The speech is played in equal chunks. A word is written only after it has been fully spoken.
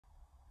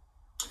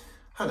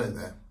Hello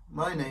there,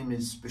 my name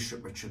is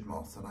Bishop Richard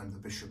Moth and I'm the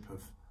Bishop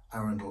of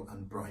Arundel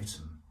and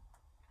Brighton.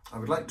 I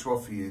would like to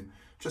offer you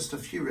just a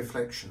few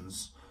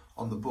reflections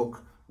on the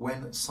book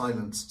When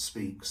Silence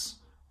Speaks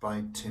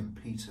by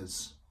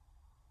Peters.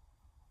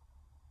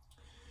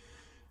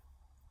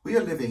 We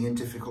are living in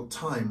difficult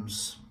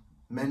times.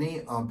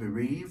 Many are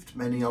bereaved,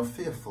 many are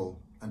fearful,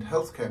 and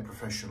healthcare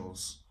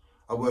professionals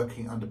are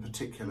working under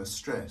particular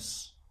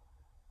stress.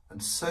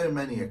 And so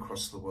many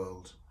across the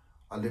world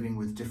are living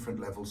with different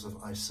levels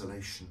of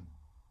isolation.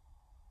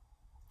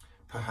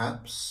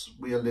 Perhaps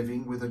we are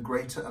living with a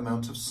greater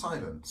amount of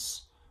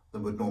silence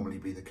than would normally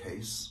be the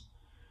case,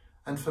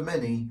 and for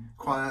many,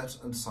 quiet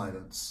and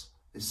silence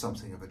is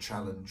something of a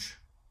challenge.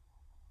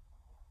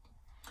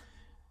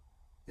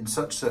 In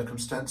such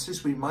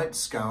circumstances, we might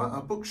scour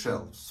our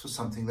bookshelves for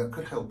something that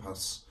could help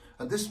us,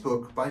 and this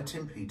book by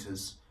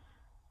Peters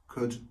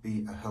could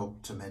be a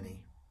help to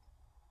many.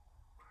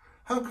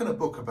 How can a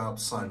book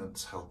about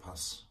silence help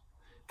us?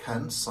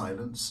 Can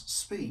silence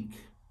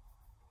speak?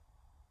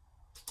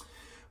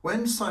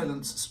 When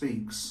Silence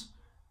Speaks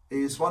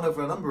is one of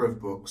a number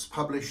of books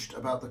published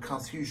about the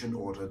Carthusian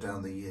order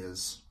down the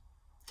years.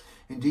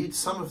 Indeed,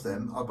 some of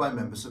them are by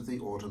members of the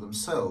order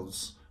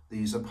themselves.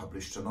 These are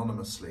published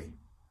anonymously.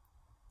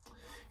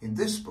 In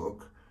this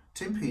book,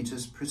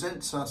 Peters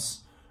presents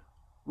us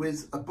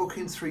with a book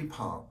in 3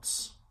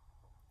 parts.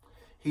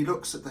 He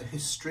looks at the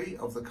history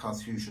of the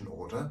Carthusian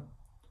order.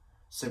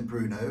 St.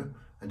 Bruno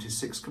and his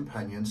 6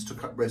 companions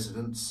took up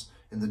residence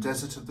in the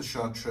desert of the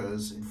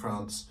Chartreuse in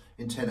France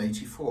in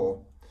 1084.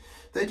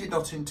 They did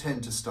not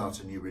intend to start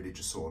a new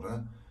religious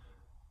order,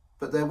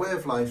 but their way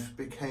of life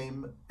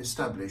became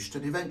established,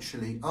 and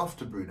eventually,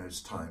 after Bruno's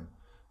time,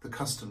 the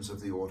customs of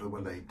the order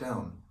were laid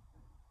down.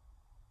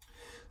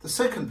 The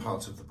second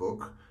part of the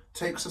book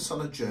takes us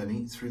on a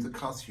journey through the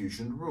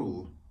Carthusian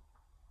rule.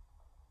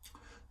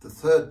 The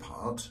third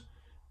part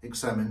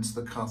examines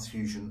the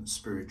Carthusian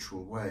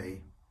spiritual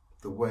way,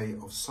 the way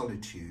of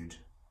solitude.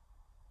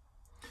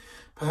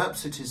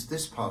 Perhaps it is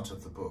this part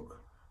of the book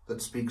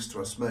that speaks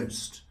to us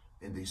most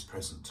in these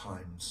present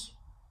times.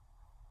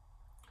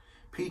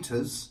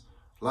 Peters,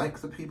 like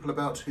the people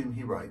about whom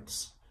he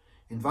writes,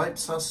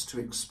 invites us to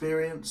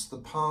experience the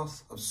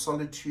path of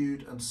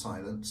solitude and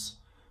silence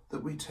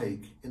that we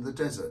take in the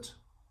desert.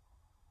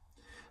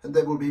 And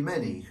there will be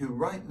many who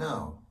right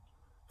now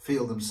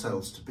feel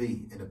themselves to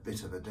be in a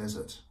bit of a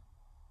desert.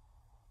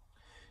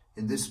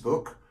 In this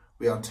book,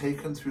 we are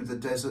taken through the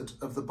desert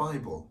of the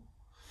Bible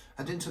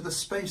and into the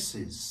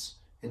spaces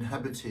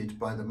inhabited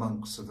by the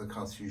monks of the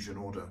Carthusian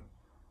order.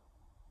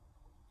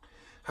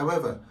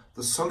 However,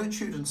 the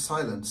solitude and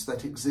silence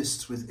that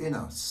exists within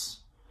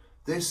us,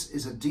 this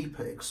is a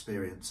deeper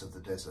experience of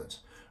the desert,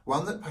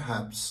 one that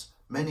perhaps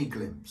many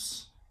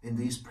glimpse in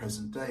these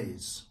present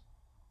days.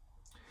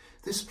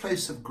 This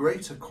place of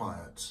greater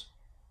quiet,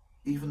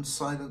 even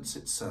silence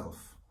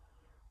itself,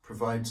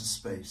 provides a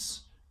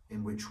space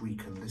in which we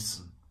can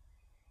listen.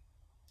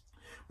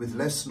 With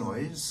less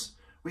noise,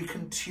 we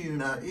can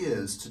tune our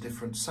ears to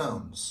different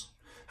sounds.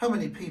 How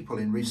many people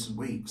in recent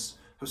weeks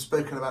have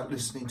spoken about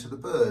listening to the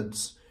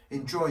birds,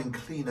 enjoying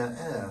cleaner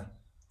air?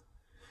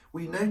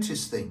 We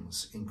notice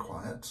things in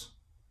quiet.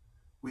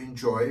 We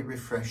enjoy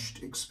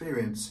refreshed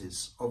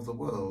experiences of the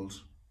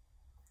world.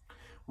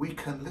 We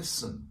can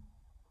listen,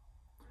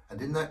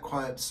 and in that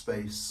quiet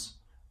space,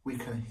 we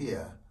can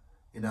hear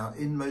in our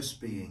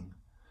inmost being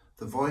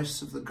the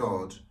voice of the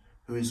God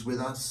who is with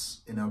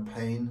us in our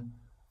pain,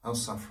 our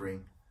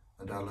suffering,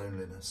 and our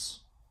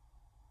loneliness.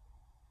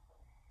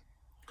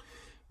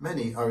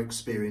 Many are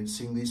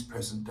experiencing these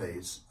present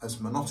days as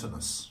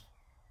monotonous.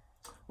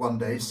 One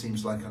day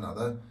seems like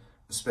another,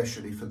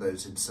 especially for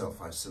those in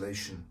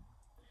self-isolation,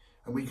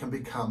 and we can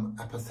become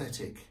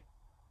apathetic.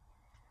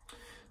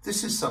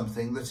 This is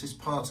something that is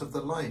part of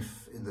the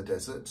life in the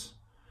desert,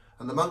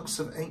 and the monks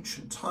of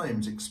ancient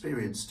times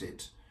experienced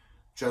it,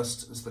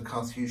 just as the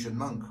Carthusian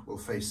monk will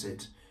face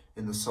it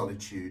in the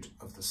solitude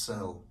of the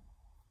cell.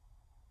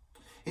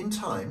 In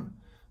time,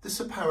 this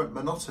apparent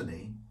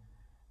monotony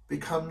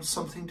becomes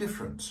something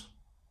different,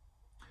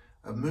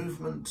 a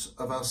movement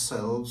of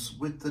ourselves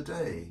with the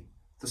day,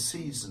 the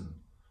season,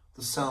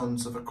 the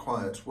sounds of a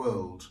quiet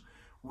world.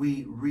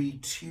 We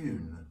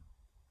retune.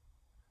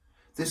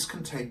 This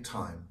can take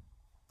time,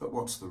 but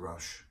what's the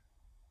rush?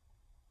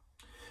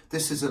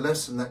 This is a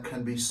lesson that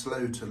can be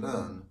slow to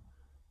learn,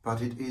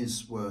 but it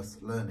is worth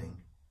learning.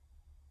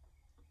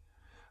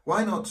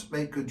 Why not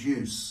make good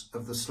use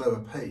of the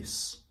slower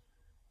pace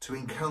to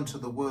encounter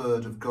the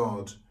Word of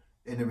God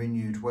in a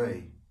renewed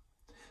way?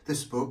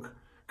 This book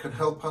can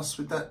help us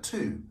with that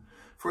too,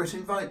 for it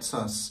invites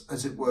us,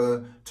 as it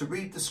were, to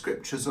read the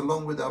Scriptures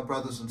along with our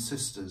brothers and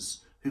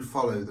sisters who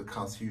follow the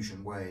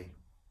Carthusian way.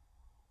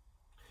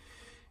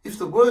 If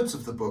the words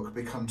of the book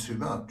become too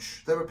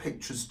much, there are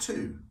pictures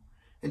too,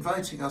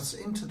 inviting us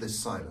into this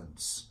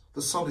silence,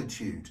 the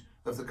solitude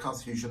of the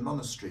Carthusian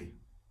monastery.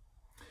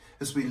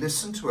 As we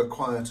listen to a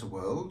quieter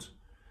world,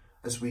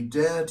 as we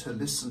dare to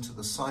listen to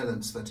the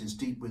silence that is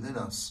deep within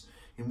us,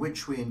 in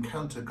which we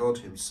encounter God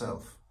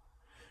himself,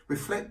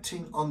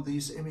 Reflecting on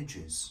these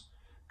images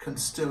can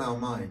still our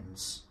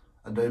minds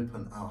and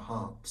open our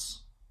hearts.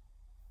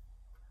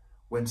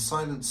 When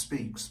Silence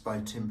Speaks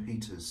by Tim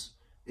Peeters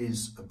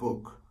is a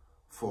book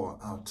for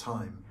our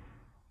time.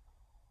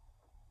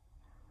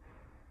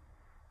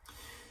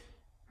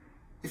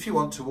 If you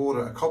want to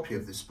order a copy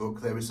of this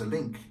book, there is a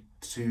link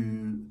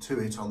to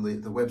it on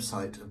the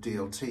website of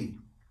DLT.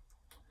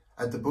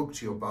 Add the book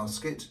to your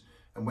basket,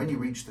 and when you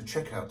reach the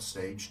checkout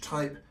stage,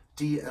 type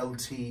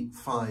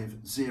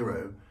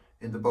DLT50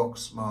 in the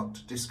box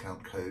marked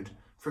discount code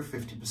for a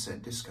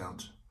 50%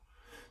 discount.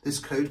 This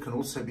code can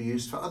also be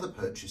used for other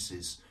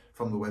purchases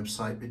from the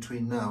website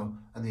between now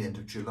and the end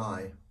of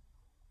July.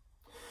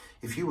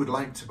 If you would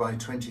like to buy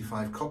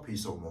 25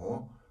 copies or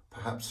more,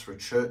 perhaps for a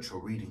church or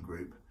reading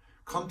group,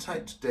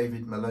 contact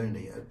David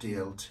Maloney at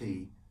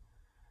DLT,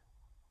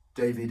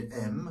 David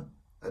M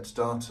at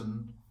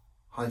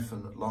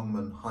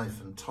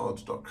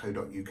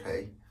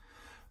darton-longman-todd.co.uk,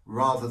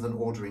 rather than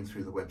ordering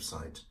through the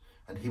website,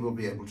 and he will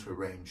be able to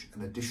arrange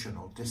an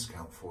additional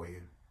discount for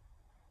you.